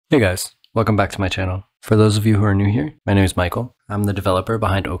Hey guys, welcome back to my channel. For those of you who are new here, my name is Michael. I'm the developer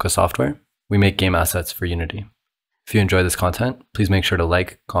behind OccaSoftware. We make game assets for Unity. If you enjoy this content, please make sure to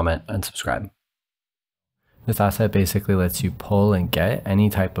like, comment, and subscribe. This asset basically lets you pull and get any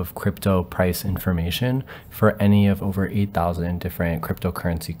type of crypto price information for any of over 8,000 different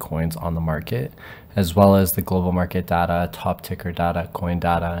cryptocurrency coins on the market, as well as the global market data, top ticker data, coin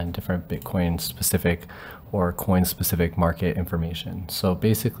data, and different Bitcoin specific or coin specific market information. So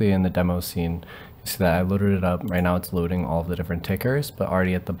basically in the demo scene, you see that I loaded it up. Right now it's loading all of the different tickers, but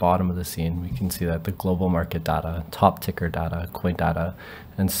already at the bottom of the scene, we can see that the global market data, top ticker data, coin data,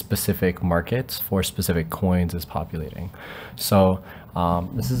 and specific markets for specific coins is populating. So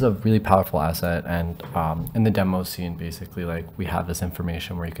this is a really powerful asset. And in the demo scene, basically, like we have this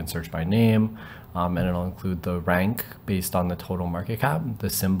information where you can search by name, and it'll include the rank based on the total market cap, the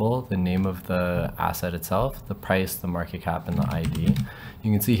symbol, the name of the asset itself, the price, the market cap, and the ID.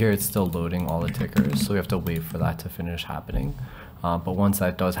 You can see here it's still loading all the tickers, so we have to wait for that to finish happening. But once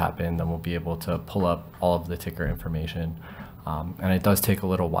that does happen, then we'll be able to pull up all of the ticker information. And it does take a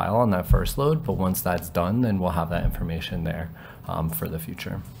little while on that first load, but once that's done, then we'll have that information there for the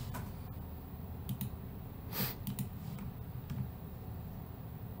future.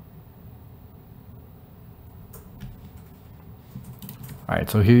 All right,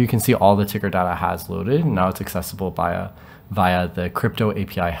 so here you can see all the ticker data has loaded, and now it's accessible via the crypto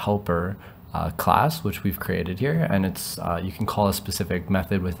API helper class, which we've created here, and it's you can call a specific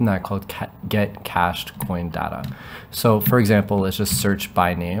method within that called get cached coin data. So for example, let's just search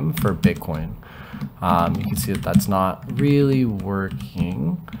by name for Bitcoin. You can see that that's not really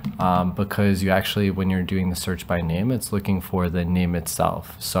working because you actually, when you're doing the search by name, it's looking for the name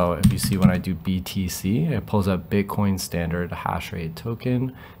itself. So if you see when I do BTC, it pulls up Bitcoin Standard Hash Rate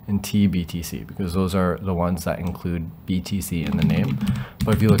Token and TBTC, because those are the ones that include BTC in the name.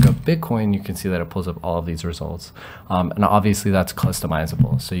 But if you look up Bitcoin, you can see that it pulls up all of these results. And obviously that's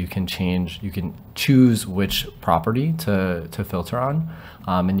customizable. So you can choose which property to filter on.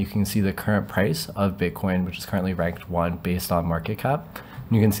 And you can see the current price of Bitcoin, which is currently ranked 1 based on market cap.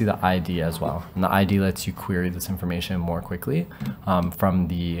 And you can see the ID as well. And the ID lets you query this information more quickly from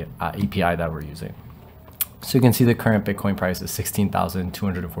the API that we're using. So you can see the current Bitcoin price is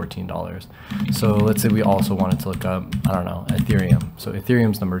 $16,214. So let's say we also wanted to look up, I don't know, Ethereum. So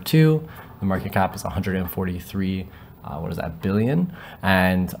Ethereum's number 2, the market cap is 143 billion,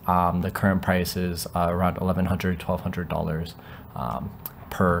 and the current price is around $1,100, $1,200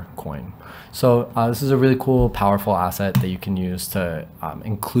 per coin. So this is a really cool, powerful asset that you can use to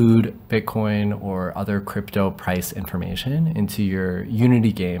include Bitcoin or other crypto price information into your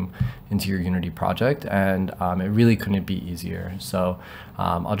Unity game, into your Unity project, and it really couldn't be easier. So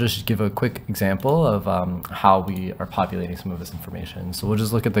I'll just give a quick example of how we are populating some of this information. So we'll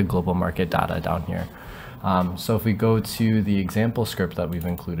just look at the global market data down here. So if we go to the example script that we've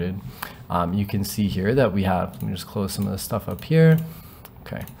included, you can see here that we have, let me just close some of this stuff up here.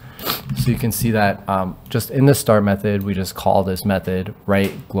 Okay, so you can see that just in the start method, we just call this method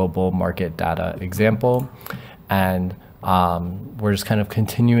write global market data example, and we're just kind of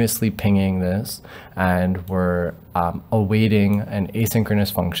continuously pinging this, and we're awaiting an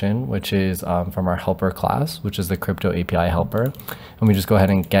asynchronous function, which is from our helper class, which is the crypto API helper, and we just go ahead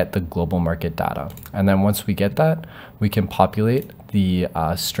and get the global market data. And then once we get that, we can populate the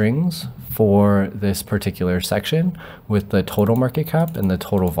strings for this particular section with the total market cap and the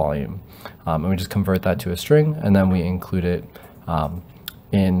total volume. And we just convert that to a string, and then we include it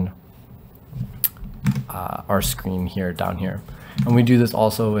in our screen here, down here. And we do this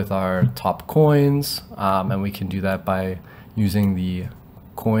also with our top coins, and we can do that by using the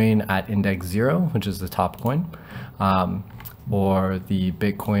coin at index 0, which is the top coin, or the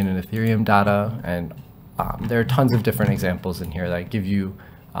Bitcoin and Ethereum data. And there are tons of different examples in here that give you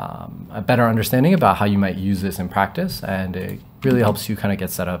a better understanding about how you might use this in practice, and it really helps you kind of get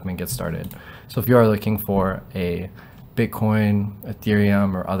set up and get started. So if you are looking for a Bitcoin,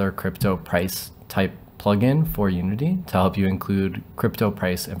 Ethereum, or other crypto price type plugin for Unity to help you include crypto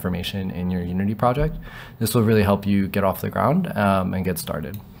price information in your Unity project, this will really help you get off the ground and get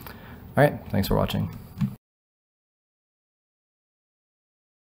started. All right, thanks for watching.